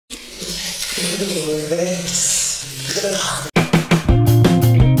Welcome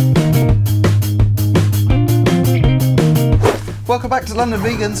back to London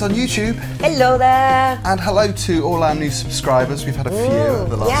Vegans on YouTube. Hello there. And hello to all our new subscribers. We've had a few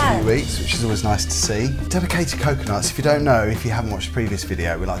over the last few weeks, which is always nice to see. Dedicated coconuts. If you don't know, if you haven't watched the previous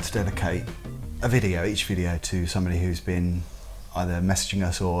video, we like to dedicate a video, each video, to somebody who's been either messaging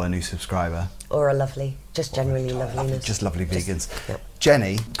us or a new subscriber. Or a lovely, just generally loveliness. Just lovely vegans. Yep.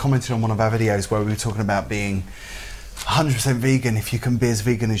 Jenny commented on one of our videos where we were talking about being 100% vegan, if you can be as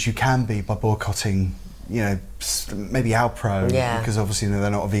vegan as you can be by boycotting, you know, maybe Alpro, because obviously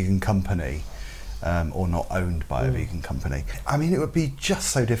they're not a vegan company, or not owned by a vegan company. I mean, it would be just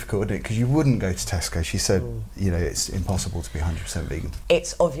so difficult, wouldn't it? Because you wouldn't go to Tesco. She said, you know, it's impossible to be 100% vegan.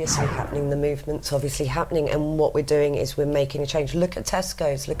 It's obviously happening. The movement's obviously happening, and what we're doing is we're making a change. Look at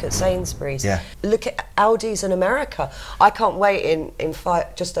Tesco's, look at Sainsbury's, look at Aldi's in America. I can't wait. In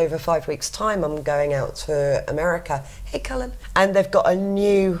just over 5 weeks' time, I'm going out to America. Hey, Cullen. And they've got a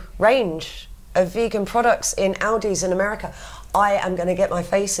new range of vegan products in Aldi's in America. I am going to get my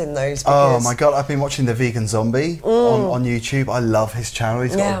face in those. Oh my God, I've been watching The Vegan Zombie on YouTube. I love his channel.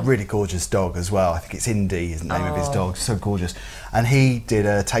 He's got a really gorgeous dog as well. I think it's Indy is the name of his dog. So gorgeous. And he did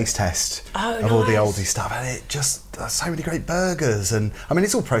a taste test of all the Aldi stuff, and it just, so many great burgers. And I mean,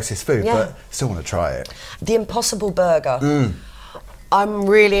 it's all processed food, but still want to try it. The Impossible Burger. I'm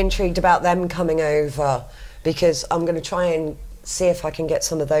really intrigued about them coming over, because I'm going to try and see if I can get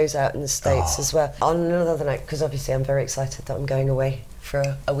some of those out in the States as well. On another note, because obviously I'm very excited that I'm going away for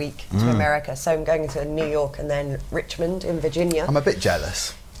a week to America. So I'm going to New York and then Richmond in Virginia. I'm a bit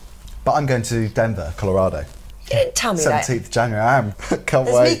jealous, but I'm going to Denver, Colorado. You didn't tell me that. 17th of January, I am. Can't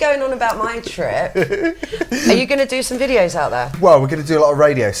wait. There's me going on about my trip. Are you going to do some videos out there? Well, we're going to do a lot of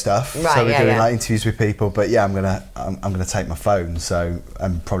radio stuff. Right, so we're doing like interviews with people, but yeah, I'm gonna take my phone,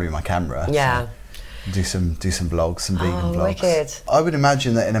 and probably my camera. Yeah. So do some vlogs, some vegan vlogs. Wicked. I would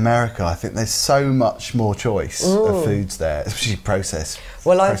imagine that in America, I think there's so much more choice of foods there, especially processed.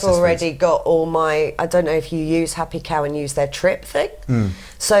 Well, I've already got all my, I don't know if you use Happy Cow and use their trip thing.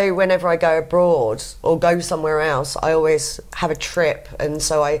 So whenever I go abroad or go somewhere else, I always have a trip, and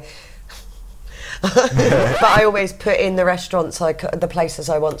so but I always put in the restaurants, the places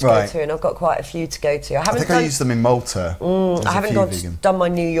I want to go to, and I've got quite a few to go to. I think I used them in Malta. I haven't done my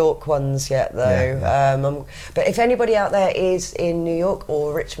New York ones yet, though. But if anybody out there is in New York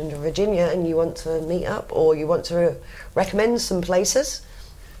or Richmond or Virginia and you want to meet up, or you want to recommend some places,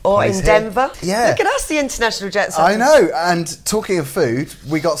 or in Denver. Yeah. Look at us, the international jet setters. I know, and talking of food,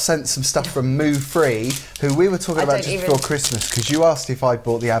 we got sent some stuff from Moo Free, who we were talking about just before Christmas, because you asked if I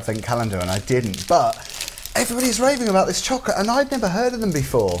bought the advent calendar and I didn't, but everybody's raving about this chocolate and I'd never heard of them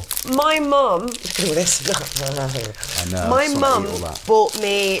before. My mum, look at all this. I know. My mum bought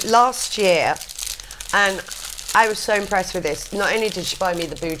me last year, and I was so impressed with this. Not only did she buy me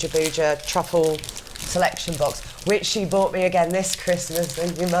the Booja Booja truffle selection box, which she bought me again this Christmas.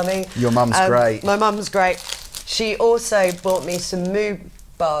 Thank you, Mummy. Your mum's great. My mum's great. She also bought me some Moo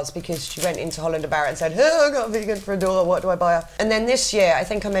bars, because she went into Holland and Barrett and said, oh, I got a vegan for a daughter, what do I buy her? And then this year, I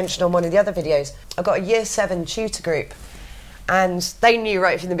think I mentioned on one of the other videos, I got a Year 7 tutor group, and they knew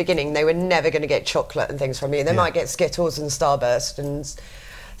right from the beginning they were never going to get chocolate and things from me. They might get Skittles and Starburst and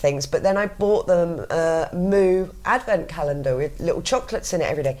things, but then I bought them a Moo advent calendar with little chocolates in it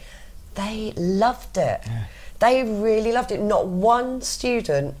every day. They loved it. They really loved it. Not one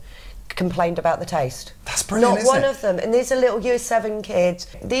student complained about the taste. That's brilliant, Not one of them. And these are little Year 7 kids.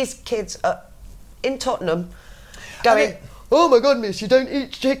 These kids are in Tottenham going, oh my God, miss, you don't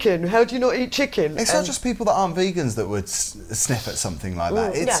eat chicken. How do you not eat chicken? It's not just people that aren't vegans that would sniff at something like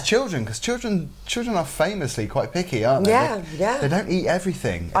that. It's children, because children are famously quite picky, aren't they? Yeah. They don't eat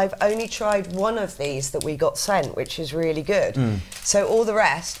everything. I've only tried one of these that we got sent, which is really good. So all the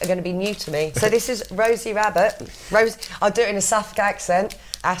rest are going to be new to me. So this is Rosie Rabbit. I'll do it in a Suffolk accent.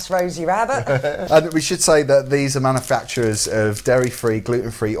 Ask Rosie Rabbit. And we should say that these are manufacturers of dairy-free,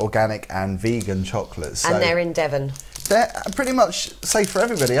 gluten-free, organic and vegan chocolates. And they're in Devon. They're pretty much safe for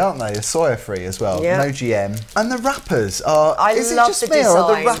everybody, aren't they? They're soya-free as well, no GM. And the wrappers are... Is it just me,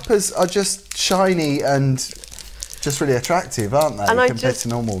 or the wrappers are just shiny and just really attractive, aren't they, compared to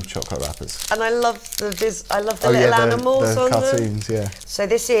normal chocolate wrappers? And I love the little animals the on cartoons, them. So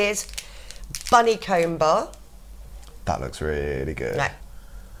this is Bunneycomb bar. That looks really good.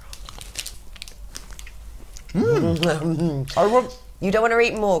 You don't want to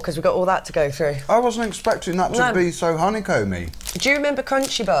eat more because we've got all that to go through. I wasn't expecting that to be so honeycomby. Do you remember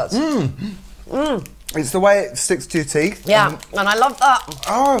crunchy bars? It's the way it sticks to your teeth. Yeah, and I love that.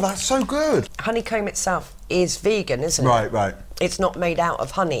 Oh, that's so good. Honeycomb itself is vegan, isn't it? Right. It's not made out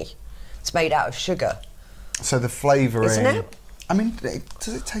of honey. It's made out of sugar. So the flavouring... Isn't it? I mean, does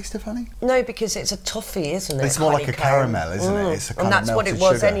it taste of honey? No, because it's a toffee, isn't it? It's more like a caramel, isn't it? It's a kind and that's of what it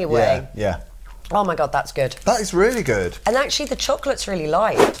was sugar. anyway. Yeah. Oh my God, that's good. That is really good. And actually the chocolate's really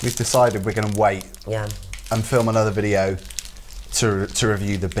light. We've decided we're going to wait and film another video to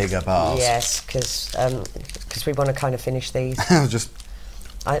review the bigger bars. Yes, because we want to kind of finish these. Just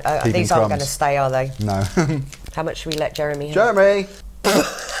these aren't going to stay, are they? No. How much should we let Jeremy have? Jeremy!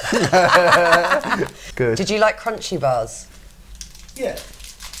 Good. Did you like crunchy bars? Yeah.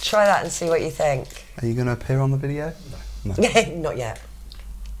 Try that and see what you think. Are you going to appear on the video? No. Not yet.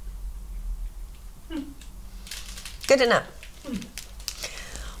 Good enough.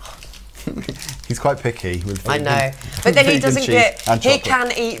 He's quite picky with I know, but then he doesn't he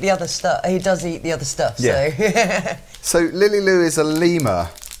can eat the other stuff. He does eat the other stuff. Yeah. So. So Lily Lou is a lemur.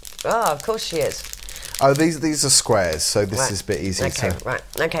 Oh, of course she is. Oh, these are squares, so this is a bit easier. Okay, right.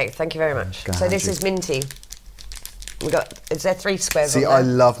 Okay, thank you very much. So this is minty. Is there 3 squares on there? I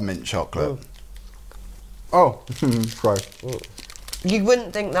love mint chocolate. Oh, sorry. You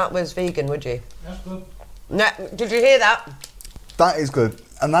wouldn't think that was vegan, would you? That's good. No, did you hear that? That is good.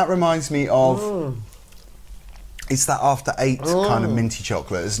 And that reminds me of... It's that after 8 kind of minty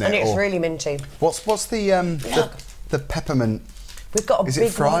chocolate, isn't it? And it's really minty. What's the peppermint? We've got a is big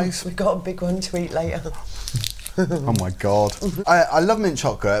it fries? We've got a big one to eat later. Oh my God. I love mint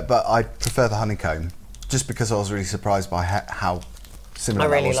chocolate, but I prefer the honeycomb. Just because I was really surprised by how similar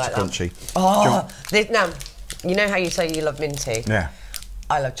that was to crunchy. Oh, now, you know how you say you love minty? Yeah.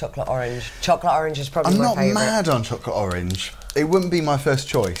 I love chocolate orange. Chocolate orange is probably my favourite. I'm not mad on chocolate orange. It wouldn't be my first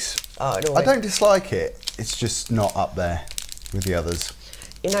choice. Oh, no. I don't dislike it. It's just not up there with the others.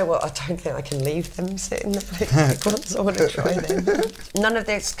 You know what? I don't think I can leave them sitting there once I want to try them. None of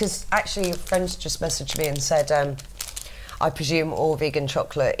this, because actually friends just messaged me and said, I presume all vegan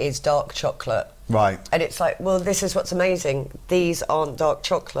chocolate is dark chocolate. Right. And it's like, well, this is what's amazing. These aren't dark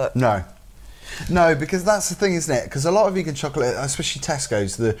chocolate. No. No, because that's the thing, isn't it? Because a lot of vegan chocolate, especially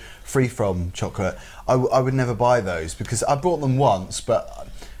Tesco's, the free-from chocolate, I would never buy those because I bought them once, but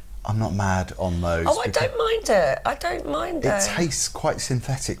I'm not mad on those. Oh, I don't mind it. I don't mind it. It tastes quite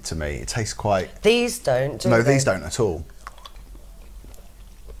synthetic to me. It tastes quite... These don't, do No, they? these don't at all.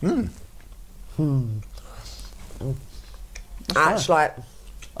 That's like...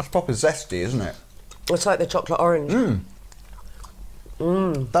 That's proper zesty, isn't it? It's like the chocolate orange.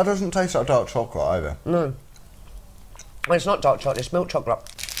 That doesn't taste like dark chocolate either. No. Well, it's not dark chocolate, it's milk chocolate.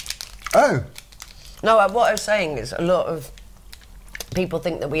 Oh. No, what I was saying is a lot of people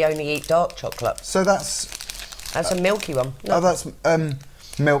think that we only eat dark chocolate. So that's... That's a milky one. No. Oh, that's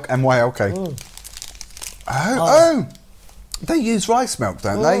milk and whey, okay. Oh, they use rice milk,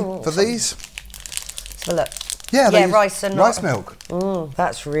 don't they, for these? Let's have a look. Yeah, rice and rice milk.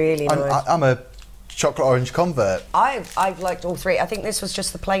 That's really nice. I'm a chocolate orange convert. I've liked all 3. I think this was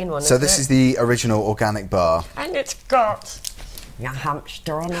just the plain one. So this is the original organic bar. And it's got a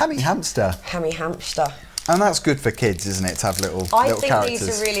hamster on it. Hammy hamster. Hammy hamster. And that's good for kids, isn't it, to have little characters. I think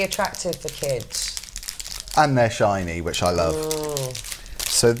these are really attractive for kids. And they're shiny, which I love.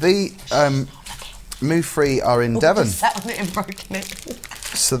 So the Moo Free are in Devon. Just sat on it and broken it.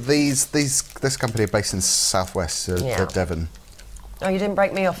 So this company are based in southwest of Devon. Oh, you didn't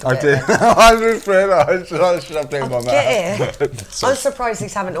break me off. I did. I just realised I shoved it in my mouth. I'm surprised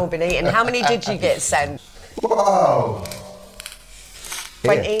these haven't all been eaten. How many did you get sent? Whoa.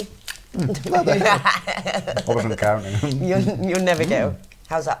 20. I wasn't counting. You'll never get.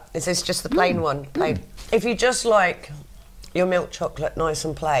 How's that? Is this just the plain one? Plain. If you just like your milk chocolate nice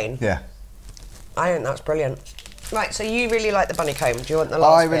and plain, I think that's brilliant. Right, so you really like the bunny comb. Do you want the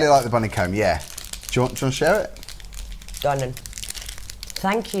last I really like the bunny comb, yeah. Do you want to share it? Go on then.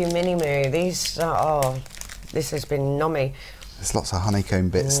 Thank you, Mini Moo. These this has been nummy. There's lots of honeycomb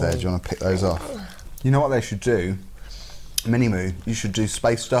bits there. Do you want to pick those off? You know what they should do? Mini Moo, you should do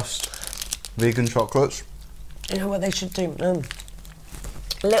space dust vegan chocolates. You know what they should do?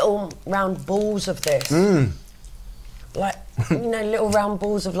 Little round balls of this. Like, you know, little round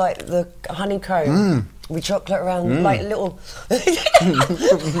balls of like the honeycomb. With chocolate around, like little...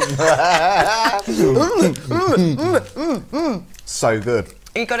 So good.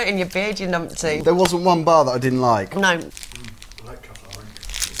 You got it in your beard, you numpty. There wasn't one bar that I didn't like. No. I like chocolate orange.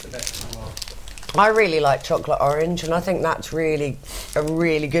 It's the best in the world. I really like chocolate orange, and I think that's really a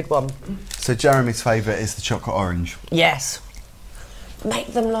really good one. So Jeremy's favourite is the chocolate orange. Yes. Make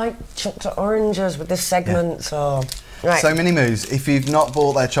them like chocolate oranges with the segments. Oh. Right. So Mini Moos, if you've not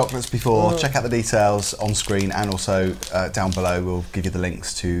bought their chocolates before, check out the details on screen, and also down below we'll give you the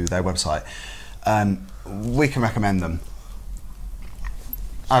links to their website. We can recommend them.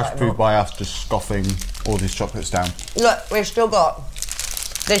 as proved by us just scoffing all these chocolates down. Look, we've still got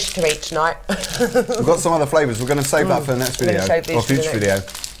this to eat tonight. We've got some other flavours. We're going to save that for the next video or future video.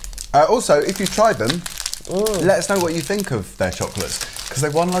 Also, if you've tried them, let us know what you think of their chocolates, because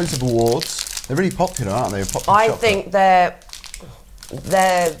they've won loads of awards. They're really popular, aren't they? I think they're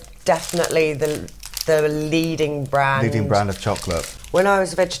definitely the leading brand. Leading brand of chocolate. When I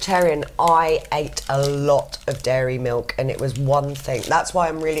was a vegetarian, I ate a lot of dairy milk, and it was one thing. That's why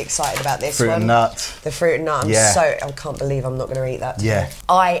I'm really excited about this fruit one. And nut. The fruit and nut. I can't believe I'm not going to eat that today. Yeah.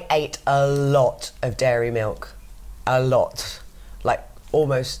 I ate a lot of dairy milk. A lot. Like,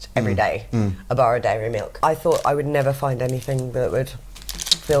 almost every day. A bar of dairy milk. I thought I would never find anything that would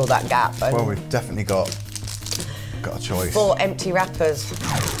fill that gap. Well, we've definitely got a choice. 4 empty wrappers.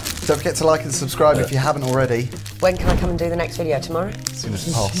 Don't forget to like and subscribe if you haven't already. When can I come and do the next video? Tomorrow? As soon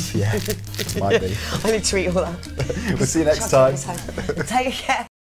as possible, yeah. Might be. I need to eat all that. We'll see you next time. Take care.